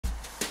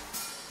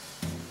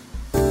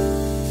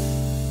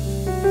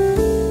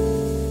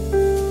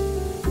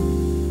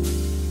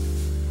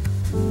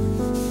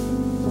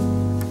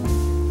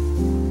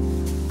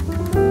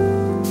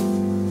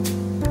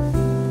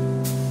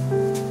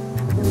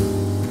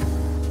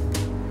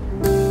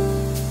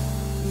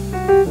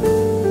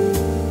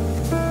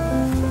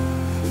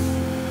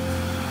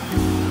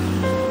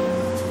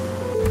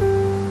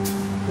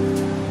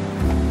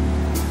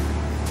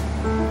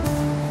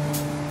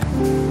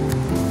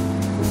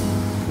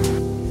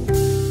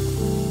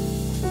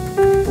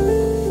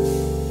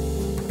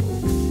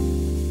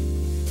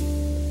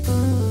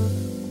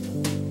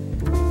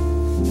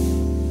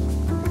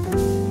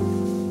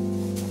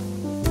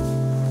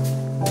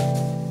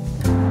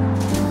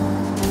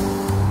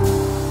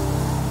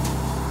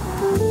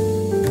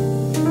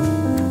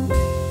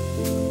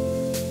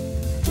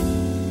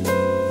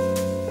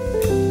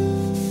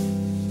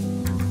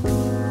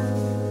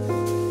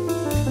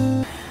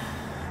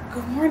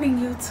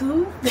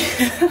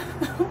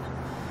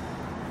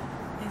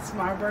It's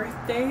my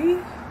birthday.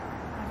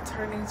 I'm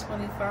turning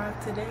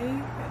 25 today,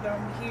 and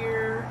I'm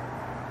here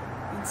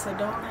in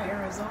Sedona,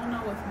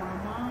 Arizona with my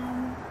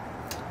mom,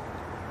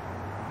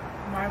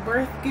 my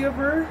birth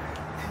giver,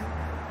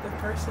 the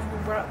person who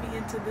brought me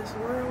into this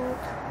world,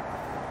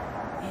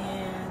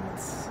 and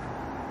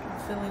I'm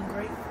feeling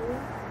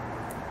grateful.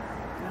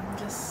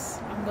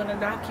 I'm gonna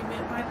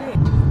document my day.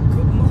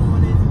 Good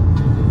morning.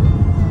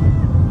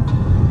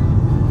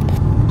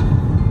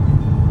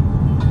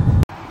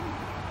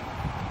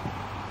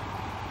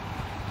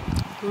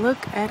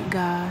 Look at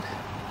God.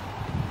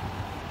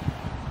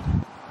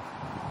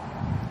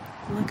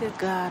 Look at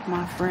God,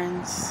 my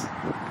friends.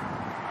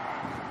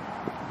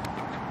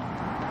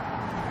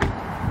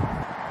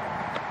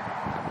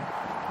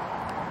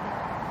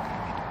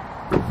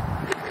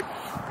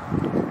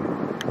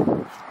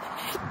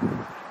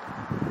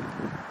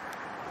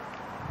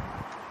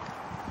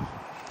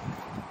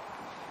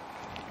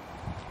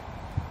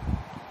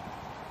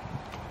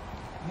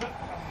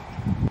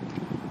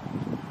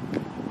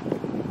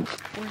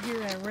 We're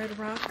here at Red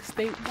Rock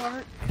State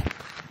Park,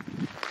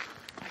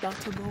 about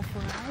to go for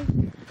a hike.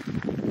 We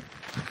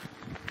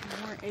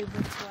weren't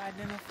able to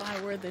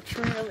identify where the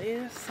trail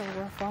is, so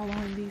we're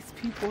following these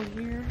people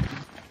here.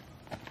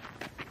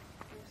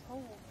 There's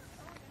holes.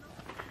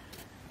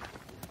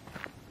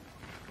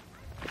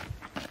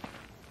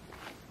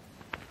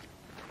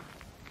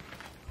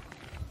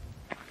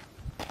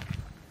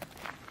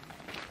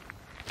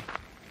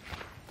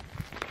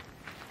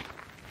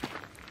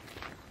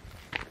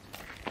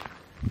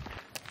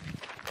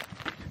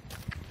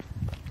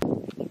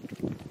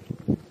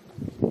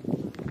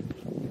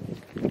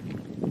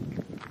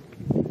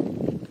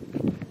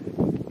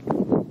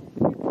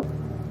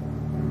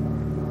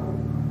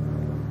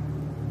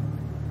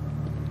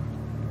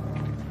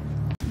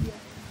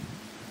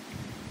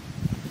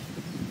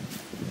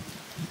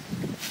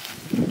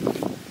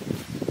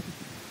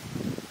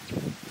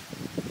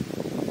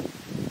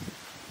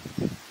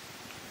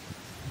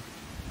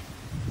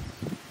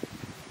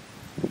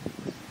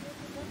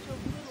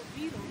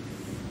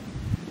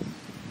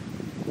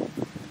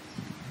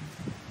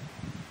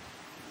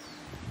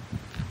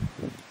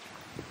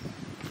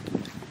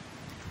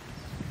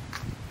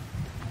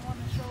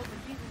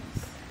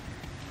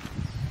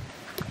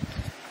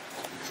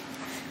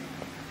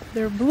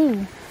 They're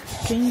blue.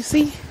 Can you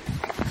see? Look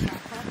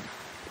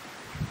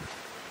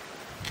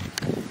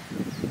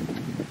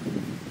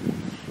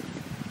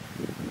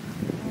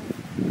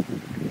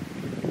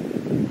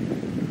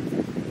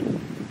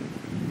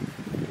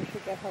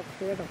at how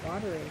clear the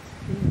water is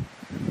too.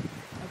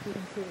 Like you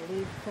can see the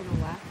leaves to the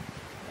left,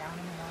 down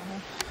in the water.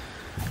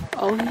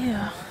 Oh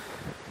yeah.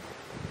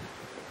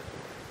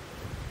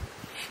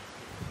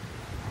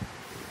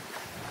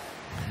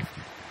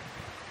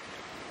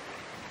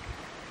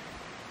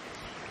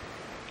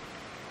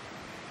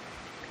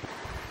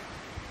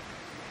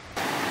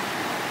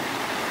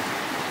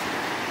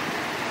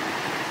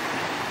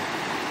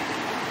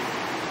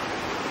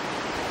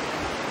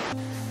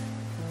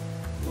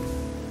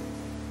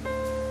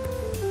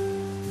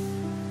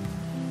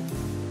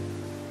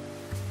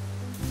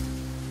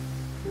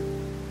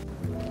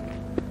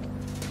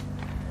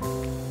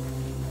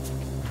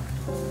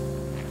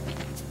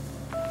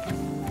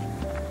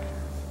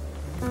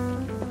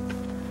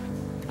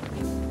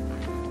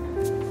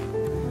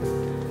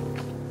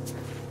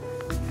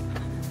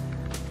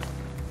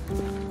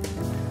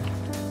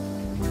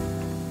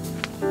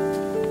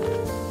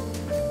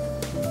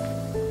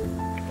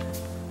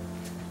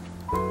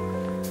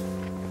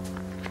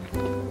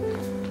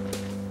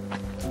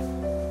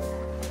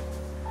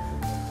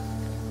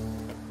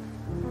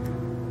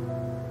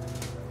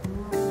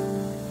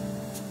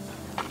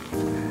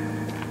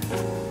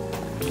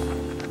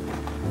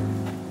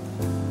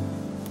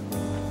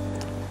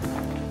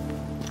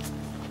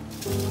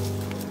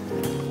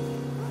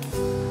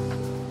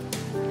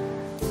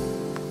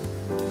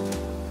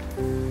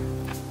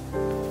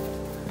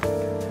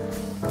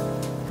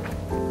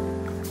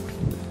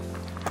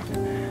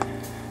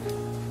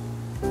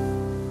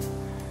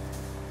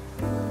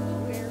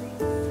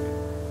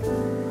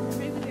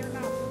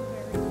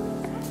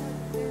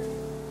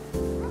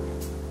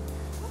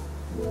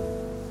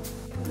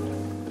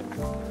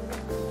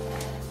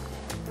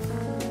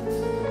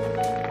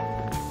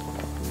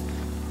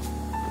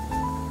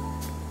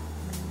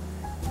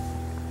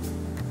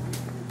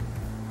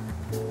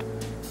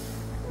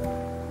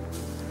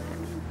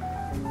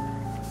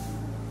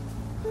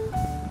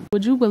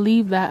 Would you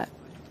believe that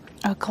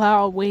a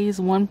cloud weighs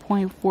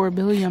 1.4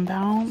 billion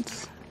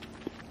pounds?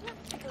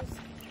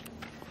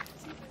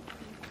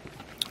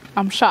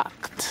 I'm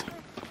shocked.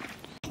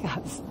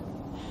 Yes.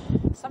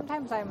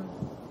 Sometimes I'm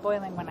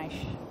boiling when I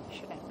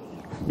shouldn't be.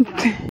 You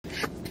know?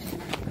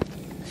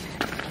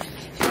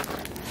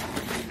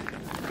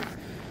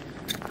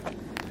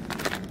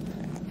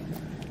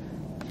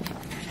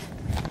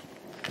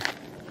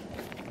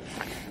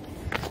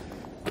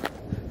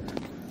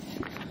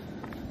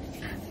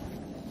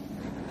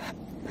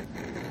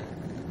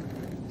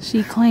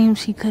 She claimed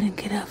she couldn't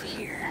get up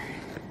here.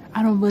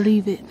 I don't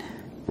believe it,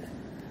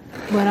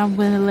 but I'm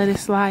gonna let it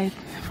slide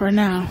for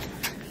now.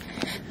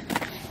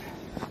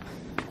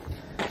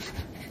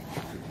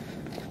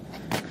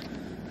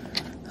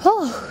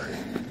 Oh,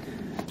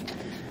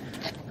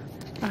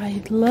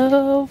 I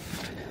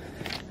love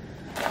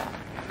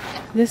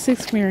this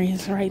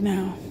experience right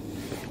now.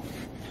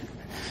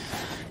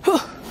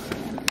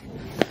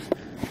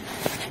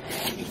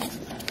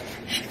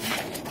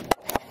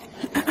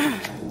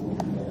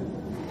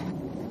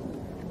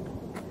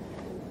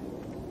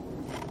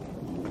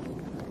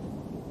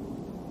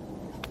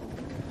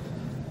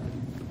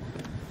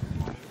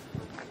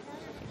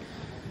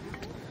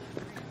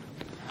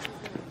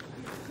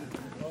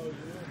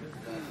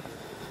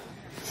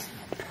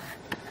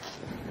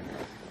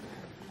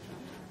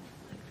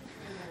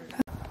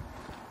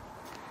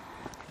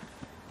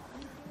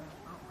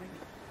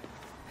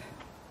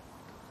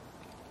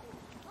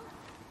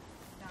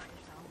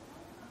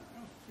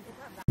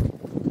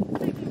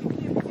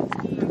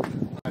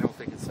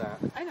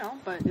 I know,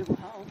 but it will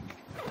help.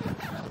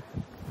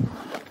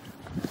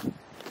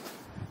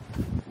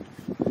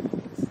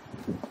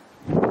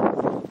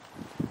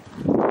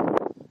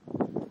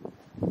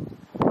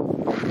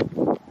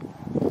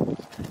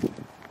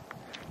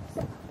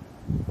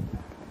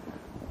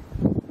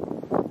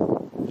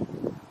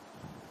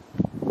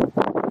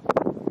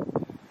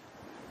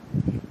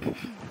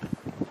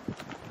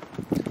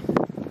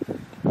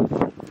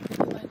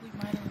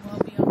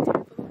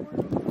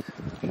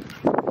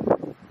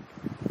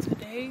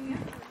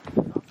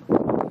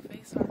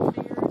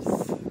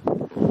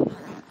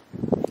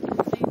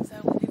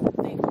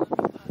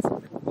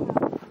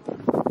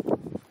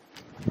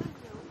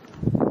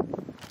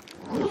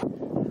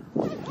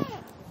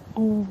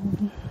 Oh,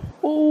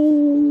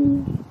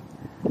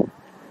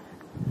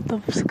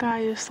 the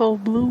sky is so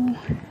blue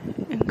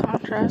in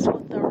contrast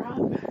with the rock.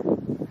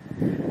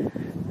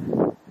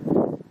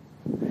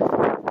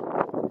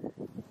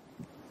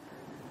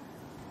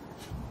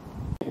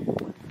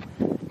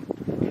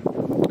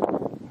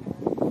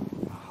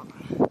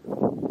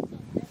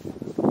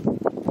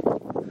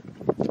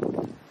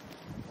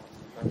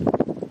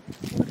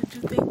 What did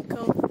you think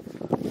of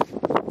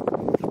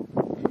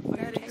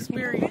that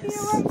experience?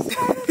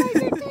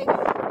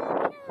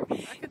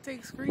 I could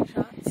take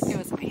screenshots. It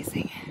was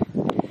amazing.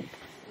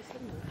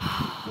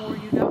 Were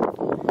you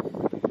doubtful?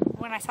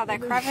 When I saw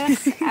that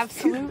crevice,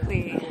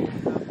 absolutely.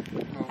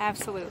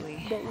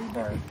 Absolutely. But we did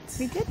it.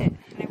 We did it.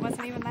 And it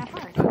wasn't even that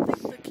hard. I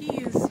think the key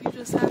is you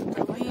just have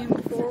to lean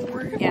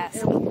forward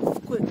Yes. and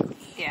move quickly.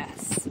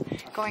 Yes.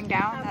 Going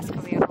down, that's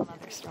going to be a whole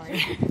other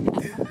story.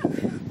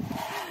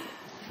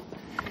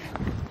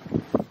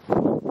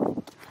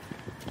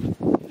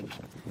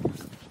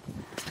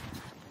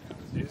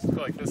 You just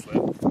go like this, Liv. I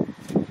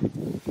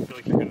feel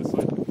like you're gonna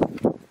slide.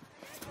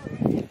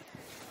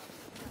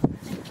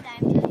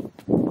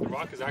 The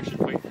rock is actually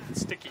quite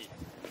sticky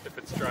if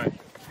it's dry.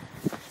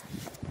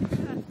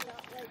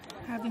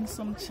 Having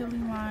some chili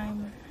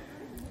lime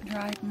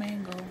dried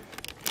mango.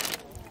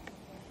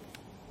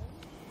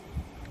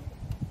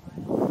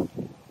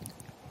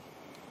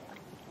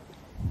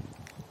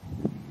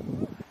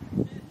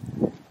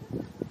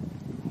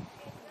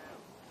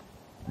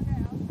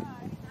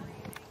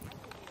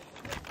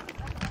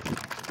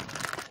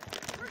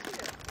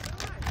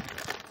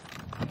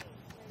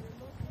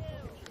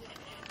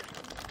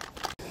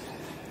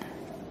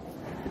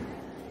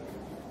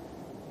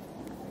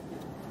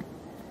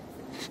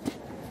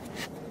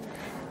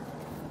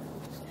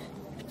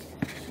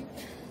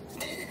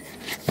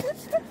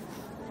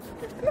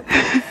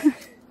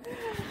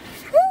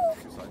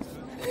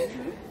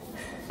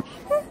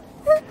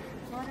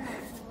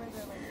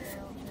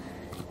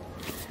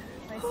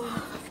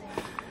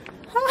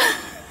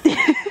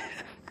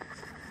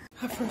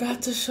 I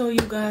forgot to show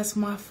you guys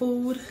my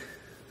food.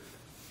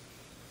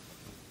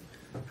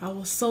 I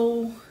was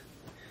so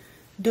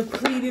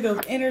depleted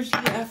of energy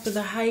after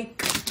the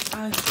hike.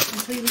 I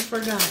completely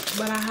forgot,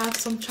 but I have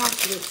some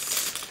chocolates.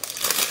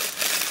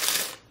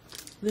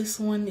 This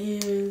one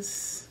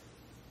is,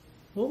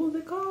 what was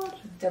it called?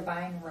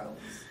 Divine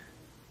Rose.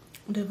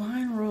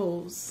 Divine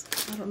Rose.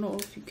 I don't know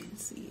if you can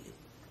see it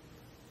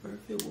or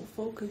if it will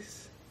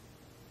focus.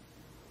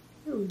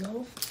 Here we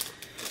go.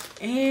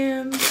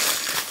 And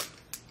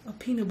a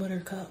peanut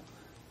butter cup.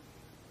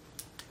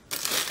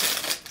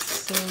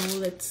 So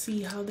let's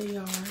see how they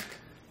are.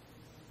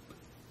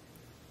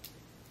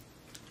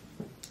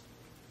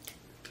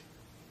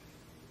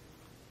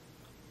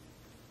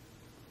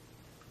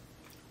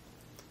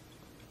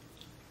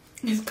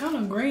 It's kind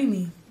of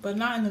grainy, but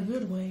not in a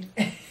good way.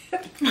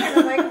 Kind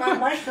of like my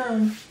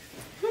mushroom.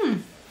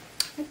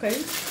 Okay.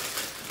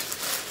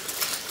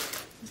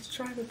 Let's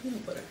try the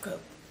peanut butter cup.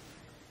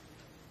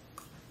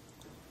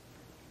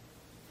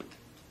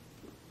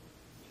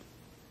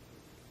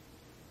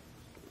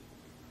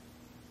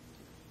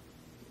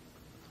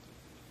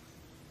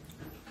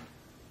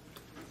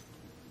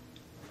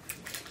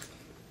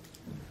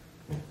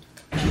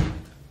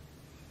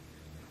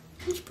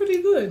 It's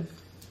pretty good.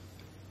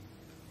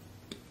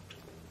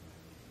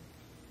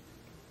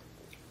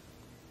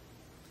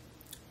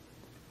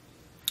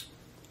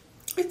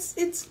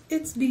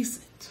 it's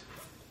decent.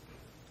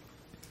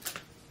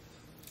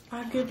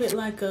 I give it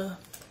like a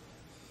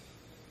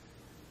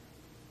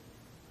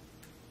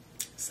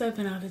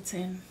 7 out of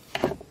 10.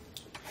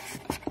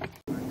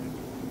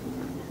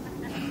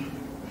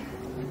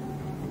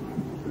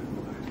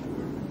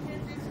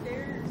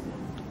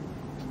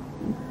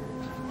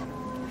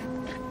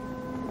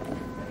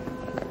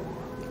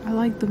 I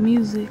like the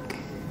music.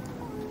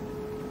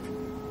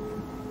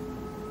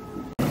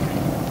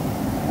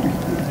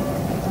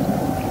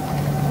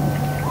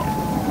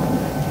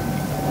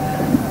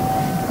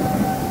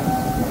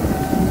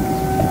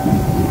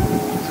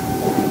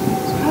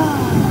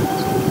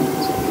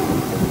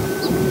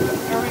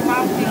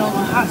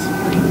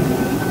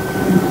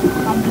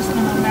 I'm just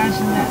gonna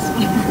imagine that's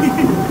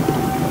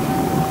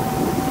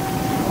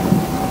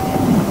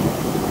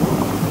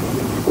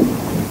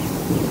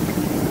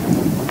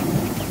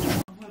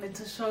I wanted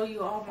to show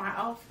you all my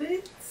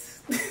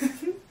outfits.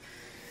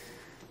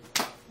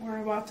 We're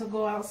about to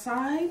go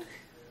outside.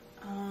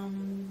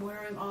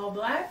 Wearing all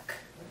black.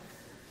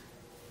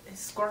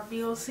 It's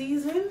Scorpio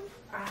season.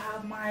 I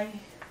have my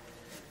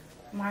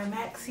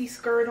maxi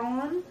skirt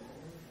on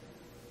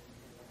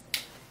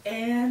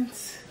and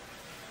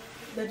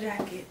the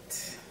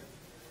jacket.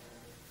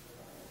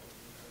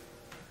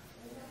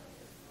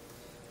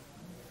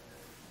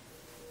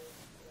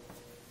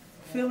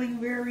 Feeling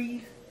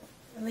very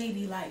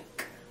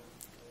ladylike.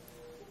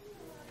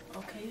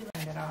 Okay.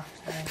 Turn it off.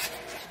 Sorry.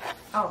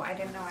 Oh, I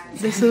didn't know I was.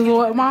 This is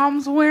what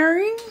Mom's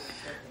wearing.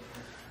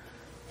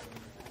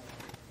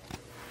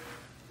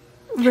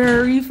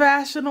 Very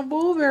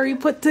fashionable, very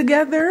put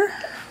together.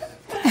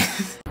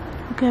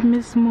 Look at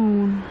Miss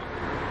Moon.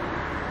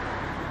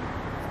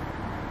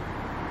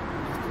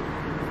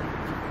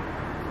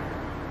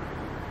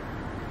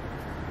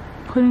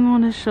 Putting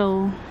on a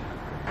show.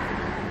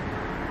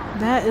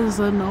 That is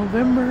a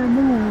November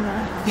moon,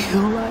 I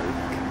feel like.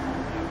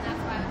 That's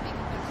why I'm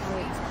making the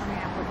it's coming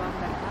up above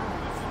that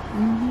clouds.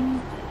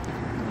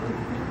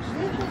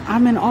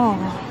 I'm in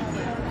awe.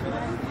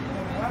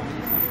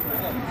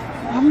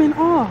 I'm in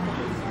awe.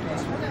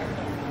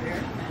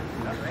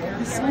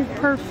 It's so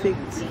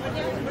perfect. So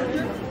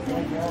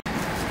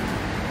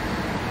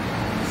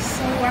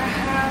I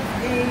have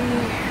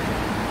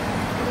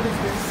what is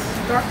this?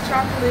 Dark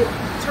chocolate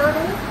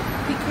turtle,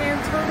 pecan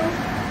turtle.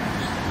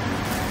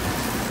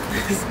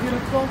 Let's get a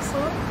close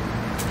up.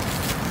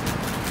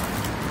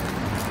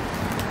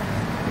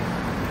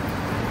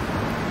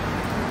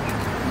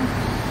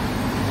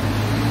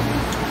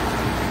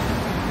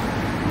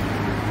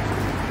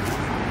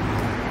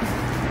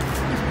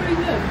 It's pretty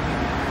good.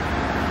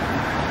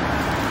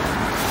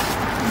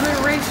 Good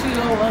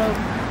ratio of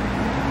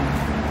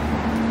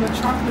the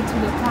chocolate to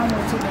the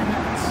caramel to the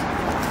nuts.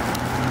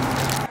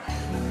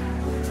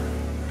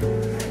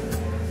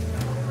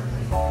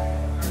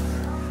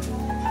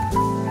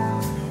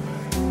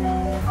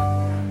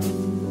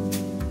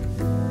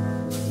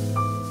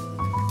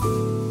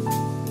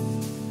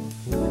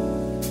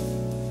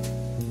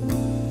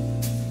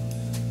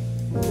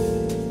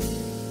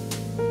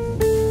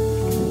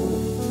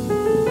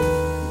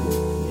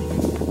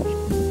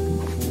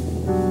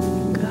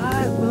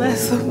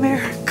 Bless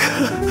America. I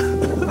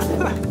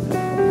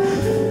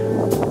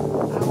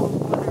was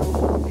wondering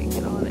what was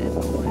making all that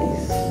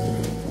noise.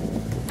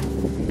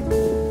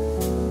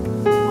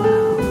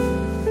 Wow.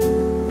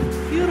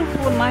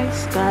 Beautiful night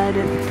sky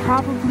that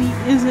probably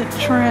isn't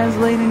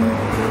translating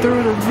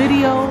through the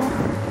video,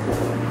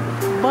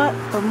 but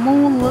the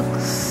moon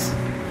looks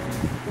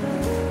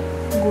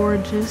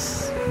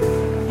gorgeous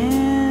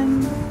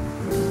and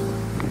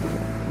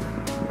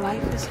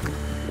life is good.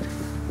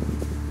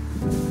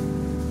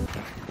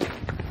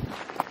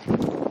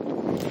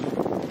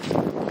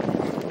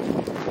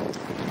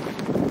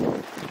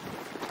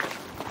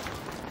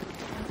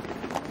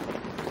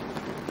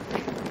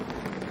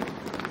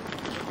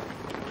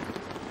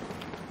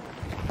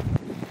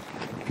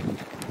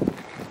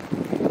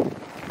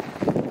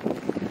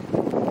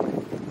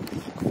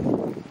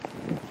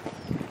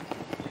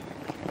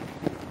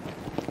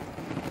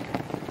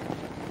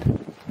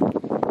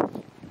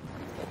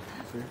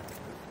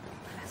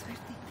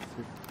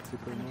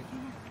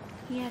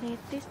 Y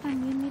aretes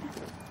también, mira.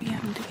 Yeah,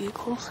 I need to get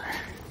closer.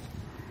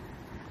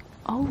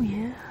 Oh,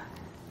 yeah.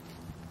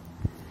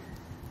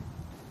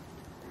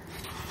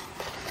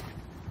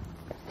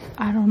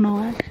 I don't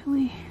know,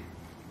 actually.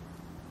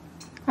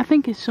 I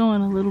think it's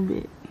showing a little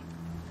bit.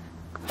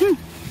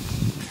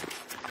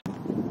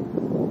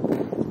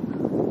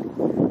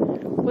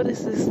 What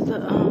is this?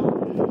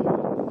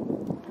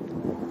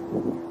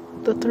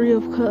 The Three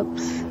of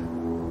Cups.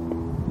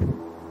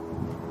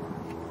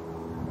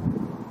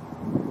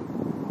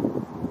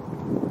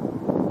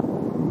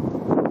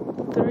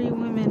 Three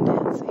women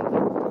dancing.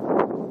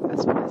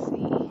 That's what I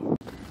see.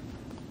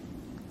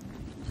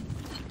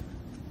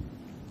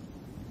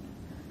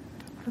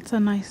 That's a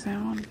nice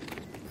sound.